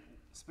heard of it.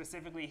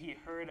 Specifically, he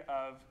heard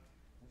of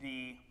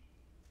the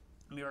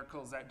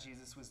miracles that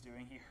Jesus was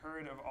doing. He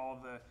heard of all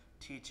the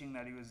teaching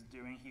that he was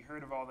doing. He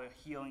heard of all the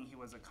healing he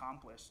was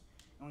accomplished.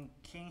 And when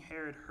King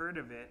Herod heard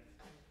of it,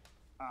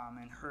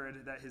 and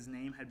heard that his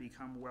name had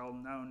become well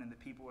known, and the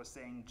people were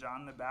saying,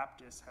 John the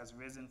Baptist has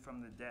risen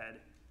from the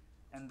dead,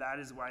 and that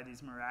is why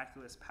these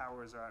miraculous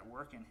powers are at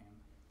work in him.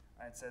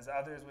 It says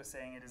others were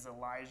saying it is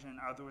Elijah, and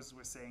others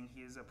were saying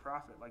he is a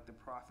prophet, like the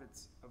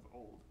prophets of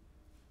old.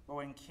 But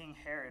when King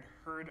Herod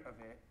heard of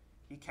it,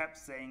 he kept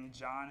saying,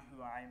 John,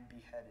 who I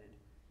beheaded,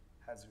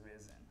 has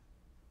risen.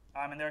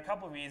 And there are a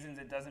couple of reasons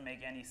it doesn't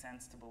make any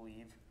sense to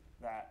believe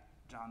that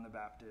John the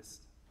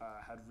Baptist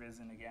had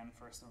risen again.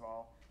 First of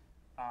all,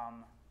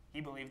 he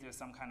believed it was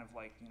some kind of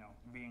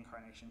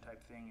reincarnation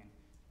type thing, and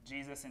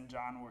Jesus and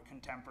John were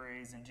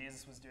contemporaries, and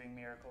Jesus was doing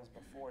miracles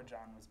before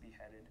John was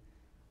beheaded.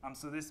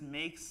 So this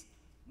makes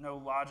no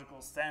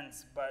logical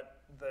sense,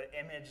 but the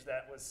image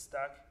that was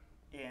stuck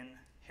in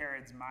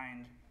Herod's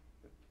mind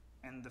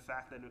and the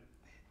fact that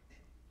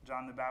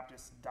John the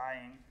Baptist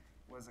dying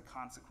was a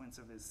consequence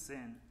of his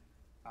sin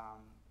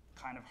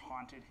kind of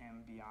haunted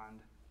him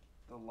beyond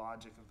the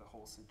logic of the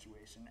whole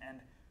situation.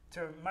 And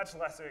to a much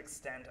lesser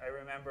extent, I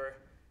remember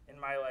in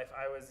my life,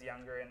 I was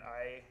younger, and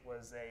I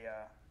was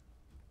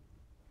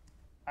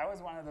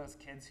one of those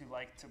kids who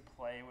liked to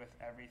play with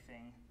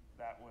everything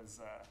that was,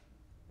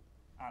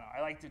 I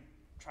like to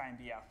try and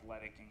be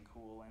athletic and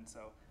cool, and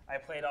so I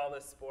played all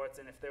the sports,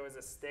 and if there was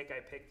a stick,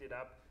 I picked it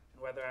up,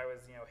 and whether I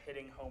was,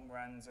 hitting home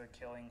runs or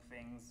killing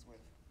things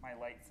with my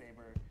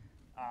lightsaber,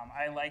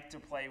 I like to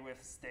play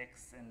with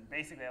sticks, and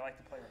basically I like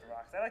to play with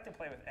rocks. I like to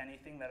play with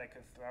anything that I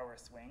could throw or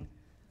swing.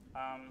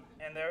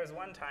 And there was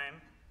one time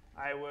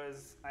I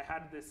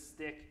had this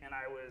stick and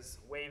I was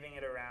waving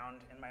it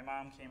around, and my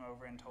mom came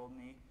over and told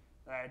me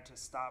that I had to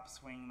stop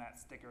swinging that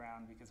stick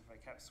around, because if I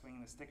kept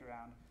swinging the stick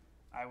around,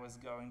 I was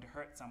going to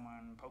hurt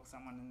someone, poke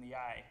someone in the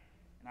eye.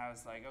 And I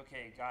was like,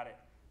 okay, got it.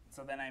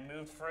 So then I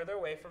moved further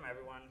away from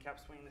everyone, kept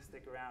swinging the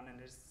stick around, and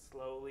just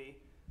slowly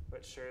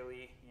but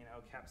surely,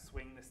 kept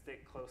swinging the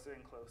stick closer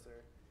and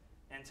closer,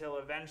 until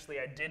eventually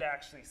I did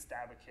actually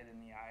stab a kid in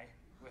the eye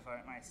with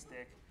my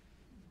stick.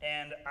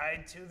 And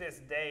I, to this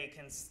day,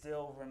 can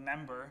still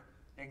remember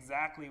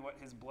exactly what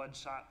his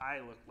bloodshot eye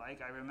looked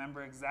like. I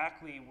remember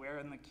exactly where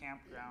in the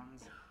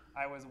campgrounds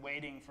I was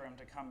waiting for him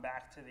to come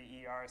back to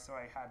the ER, so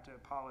I had to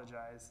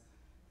apologize.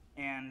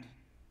 And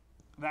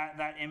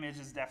that image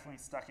is definitely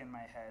stuck in my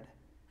head.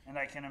 And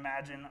I can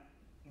imagine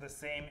the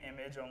same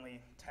image,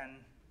 only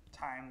 10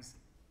 times,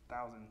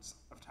 thousands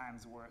of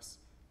times worse,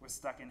 was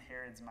stuck in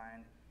Herod's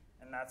mind.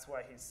 And that's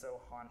why he's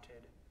so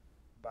haunted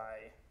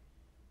by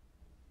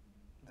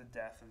the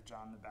death of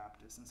John the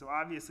Baptist. And so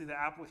obviously the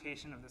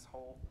application of this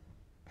whole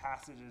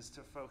passage is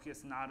to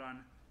focus not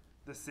on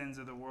the sins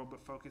of the world,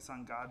 but focus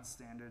on God's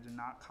standard and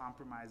not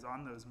compromise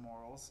on those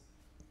morals.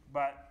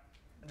 But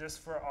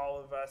just for all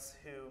of us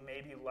who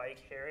maybe like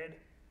Herod,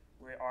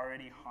 we're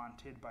already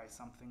haunted by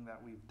something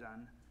that we've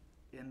done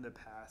in the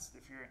past.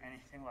 If you're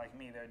anything like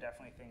me, there are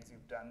definitely things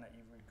you've done that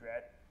you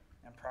regret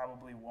and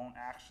probably won't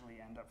actually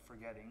end up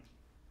forgetting.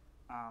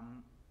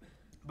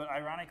 But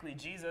ironically,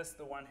 Jesus,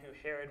 the one who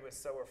Herod was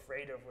so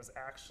afraid of, was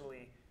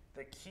actually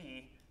the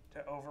key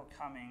to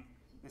overcoming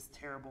this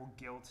terrible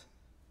guilt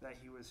that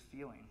he was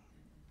feeling.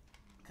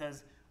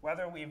 Because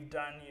whether we've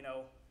done,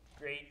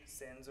 great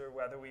sins or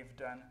whether we've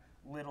done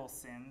little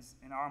sins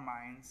in our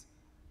minds,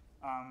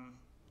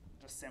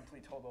 just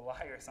simply told a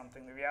lie or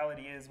something, the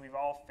reality is we've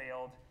all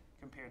failed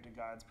compared to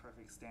God's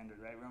perfect standard,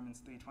 right?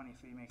 Romans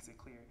 3:23 makes it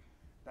clear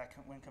that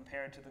when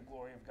compared to the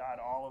glory of God,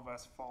 all of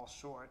us fall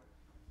short.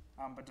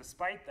 But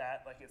despite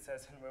that, like it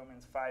says in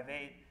Romans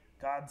 5:8,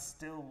 God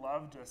still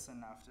loved us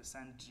enough to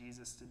send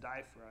Jesus to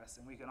die for us,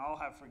 and we can all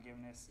have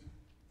forgiveness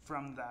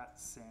from that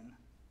sin,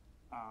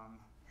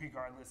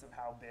 regardless of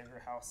how big or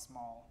how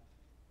small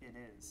it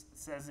is. It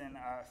says in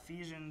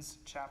Ephesians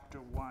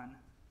chapter 1,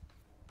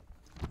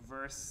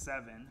 verse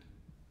 7,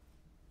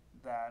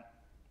 that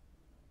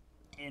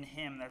in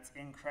him, that's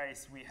in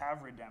Christ, we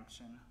have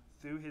redemption.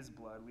 Through his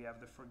blood, we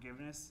have the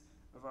forgiveness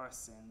of our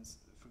sins,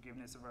 the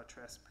forgiveness of our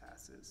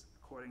trespasses,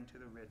 according to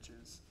the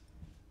riches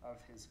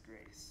of his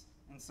grace.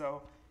 And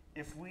so,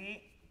 if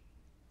we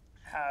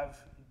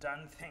have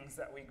done things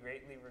that we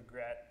greatly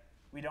regret,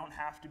 we don't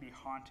have to be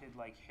haunted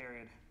like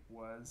Herod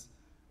was.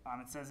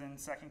 It says in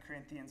 2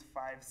 Corinthians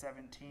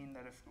 5:17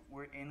 that if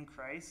we're in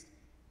Christ,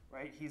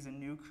 right, he's a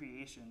new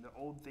creation. The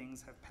old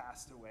things have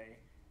passed away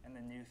and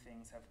the new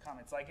things have come.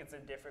 It's like it's a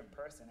different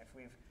person. If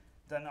we've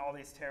done all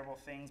these terrible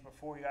things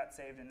before we got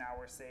saved and now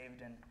we're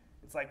saved, and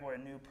it's like we're a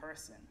new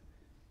person.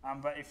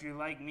 But if you're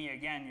like me,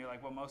 again, you're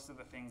like, well, most of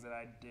the things that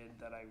I did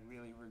that I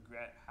really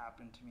regret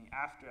happened to me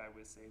after I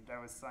was saved. I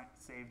was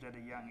saved at a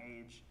young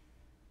age,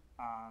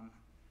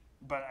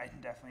 but I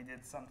definitely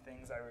did some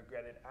things I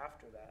regretted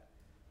after that.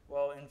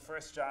 Well, in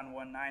 1 John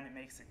 1:9, it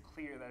makes it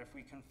clear that if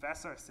we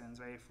confess our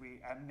sins, right, if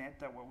we admit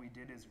that what we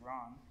did is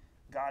wrong,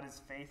 God is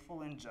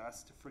faithful and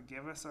just to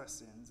forgive us our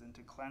sins and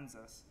to cleanse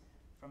us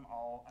from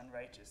all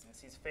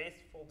unrighteousness. He's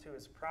faithful to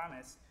his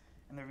promise,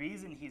 and the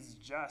reason he's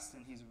just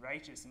and he's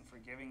righteous in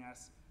forgiving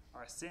us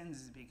our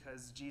sins is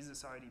because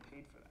Jesus already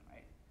paid for them,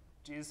 right?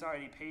 Jesus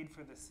already paid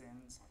for the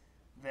sins,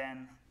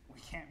 then we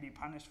can't be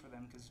punished for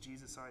them because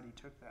Jesus already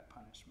took that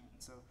punishment.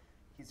 So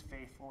He's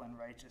faithful and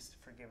righteous to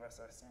forgive us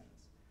our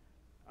sins.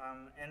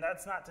 And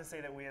that's not to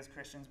say that we as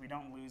Christians, we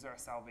don't lose our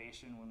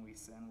salvation when we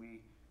sin.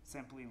 We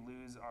simply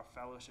lose our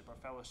fellowship. Our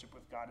fellowship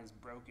with God is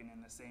broken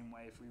in the same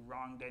way. If we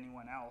wronged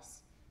anyone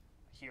else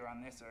here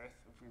on this earth,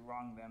 if we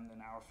wrong them, then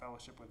our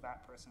fellowship with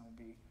that person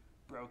will be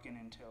broken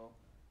until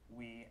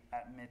we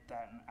admit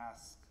that and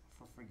ask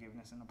for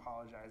forgiveness and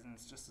apologize. And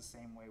it's just the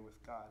same way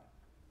with God.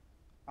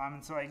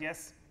 And so I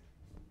guess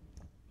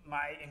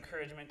my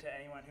encouragement to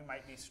anyone who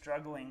might be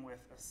struggling with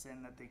a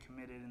sin that they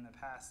committed in the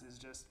past is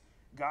just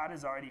God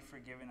has already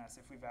forgiven us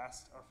if we've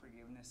asked our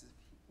forgiveness,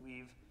 if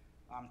we've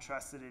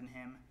trusted in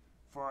him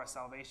for our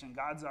salvation.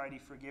 God's already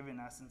forgiven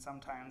us, and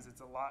sometimes it's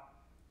a lot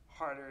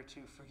harder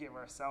to forgive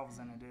ourselves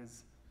than it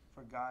is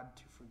for God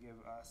to forgive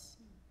us.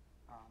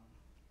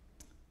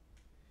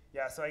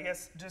 So I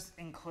guess just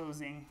in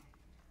closing,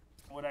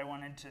 what I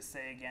wanted to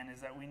say again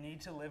is that we need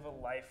to live a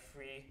life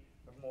free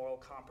of moral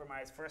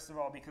compromise. First of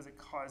all, because it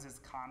causes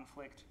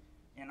conflict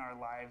in our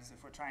lives.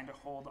 If we're trying to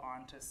hold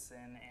on to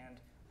sin and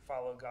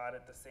follow God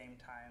at the same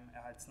time,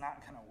 it's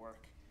not going to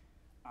work.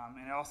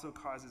 And it also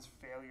causes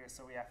failure,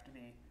 so we have to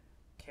be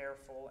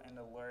careful and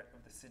alert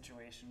of the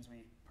situations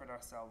we put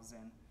ourselves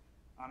in.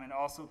 It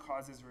also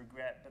causes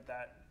regret, but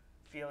that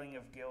feeling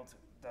of guilt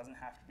doesn't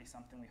have to be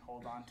something we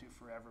hold on to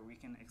forever. We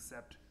can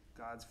accept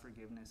God's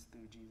forgiveness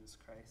through Jesus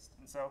Christ.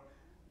 And so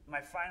my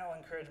final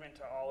encouragement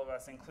to all of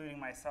us, including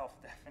myself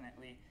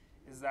definitely,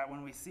 is that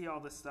when we see all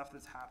this stuff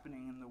that's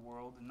happening in the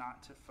world,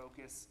 not to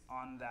focus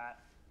on that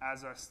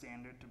as our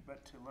standard,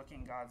 but to look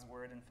in God's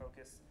word and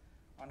focus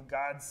on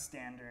God's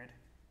standard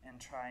and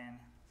try and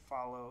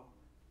follow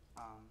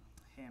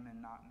him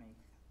and not make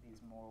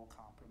these moral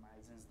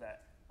compromises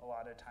that a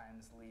lot of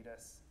times lead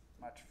us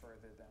much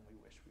further than we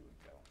wish we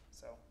would go.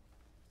 So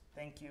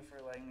thank you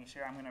for letting me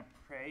share. I'm going to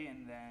pray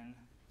and then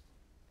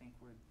I think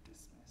we're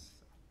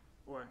dismissed.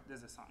 Or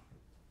there's a song.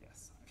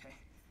 Yes, okay.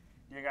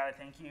 Dear God, I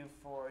thank you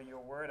for your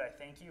word. I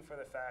thank you for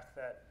the fact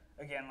that,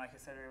 again, like I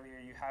said earlier,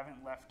 you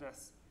haven't left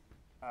us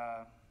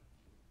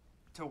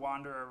to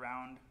wander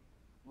around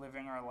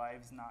living our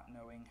lives not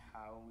knowing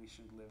how we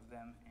should live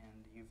them.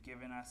 And you've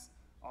given us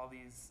all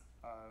these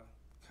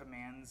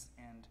commands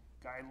and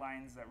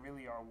guidelines that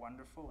really are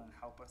wonderful and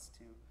help us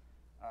to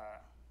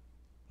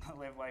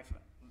live life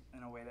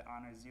in a way that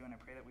honors you. And I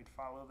pray that we'd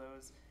follow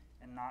those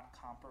and not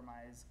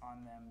compromise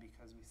on them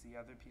because we see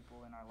other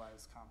people in our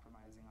lives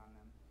compromising on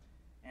them.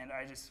 And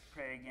I just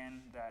pray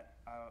again that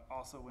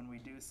also when we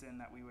do sin,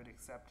 that we would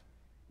accept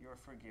your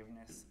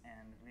forgiveness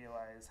and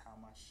realize how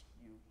much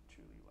you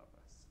truly love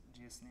us.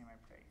 In Jesus' name I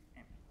pray.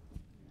 Amen.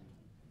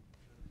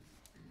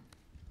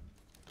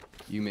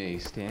 You may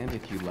stand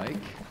if you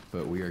like,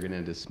 but we are going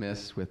to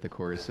dismiss with the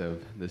chorus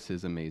of This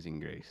is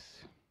Amazing Grace.